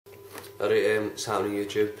Alright, Sam on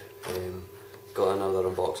YouTube. Got another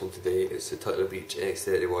unboxing today. It's the Turtle Beach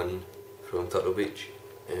X31 from Turtle Beach.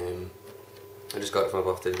 I just got it for my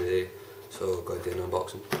birthday today, so I've got to do an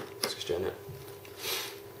unboxing. Let's get straight in it.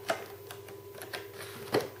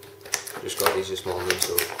 Just got these this morning,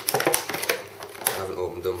 so I haven't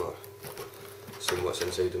opened them or seen what's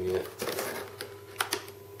inside them yet.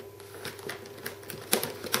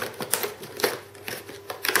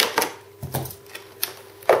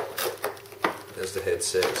 There's the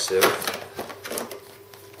headset itself.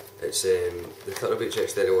 It's the Turtle Beach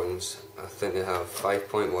X31s. I think they have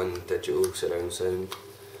 5.1 digital surround sound.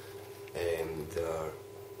 They're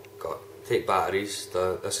take batteries.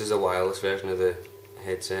 This is a wireless version of the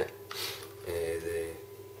headset. The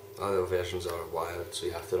other versions are wired, so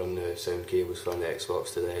you have to run the sound cables from the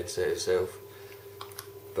Xbox to the headset itself.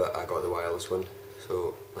 But I got the wireless one,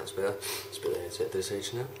 so that's better. Let's put the headset to the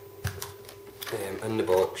side now. In the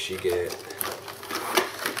box you get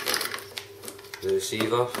the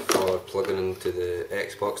receiver for plugging into the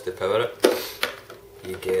Xbox to power it.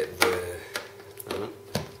 You get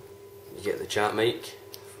the chat mic,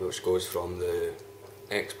 which goes from the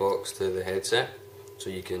Xbox to the headset, so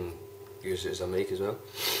you can use it as a mic as well.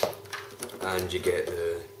 And you get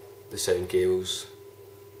the sound cables,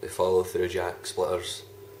 the follow through jack splitters,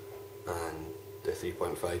 and the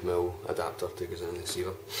 3.5mm adapter to go in the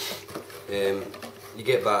receiver. You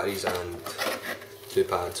get batteries and 2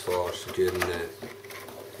 pads for securing the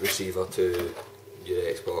receiver to your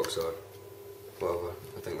Xbox or whatever.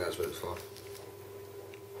 I think that's what it's for.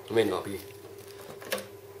 It may not be.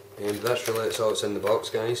 But that's really all that's in the box,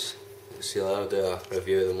 guys. See you later. I'll do a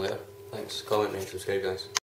review of them later. Thanks, comment and subscribe, guys.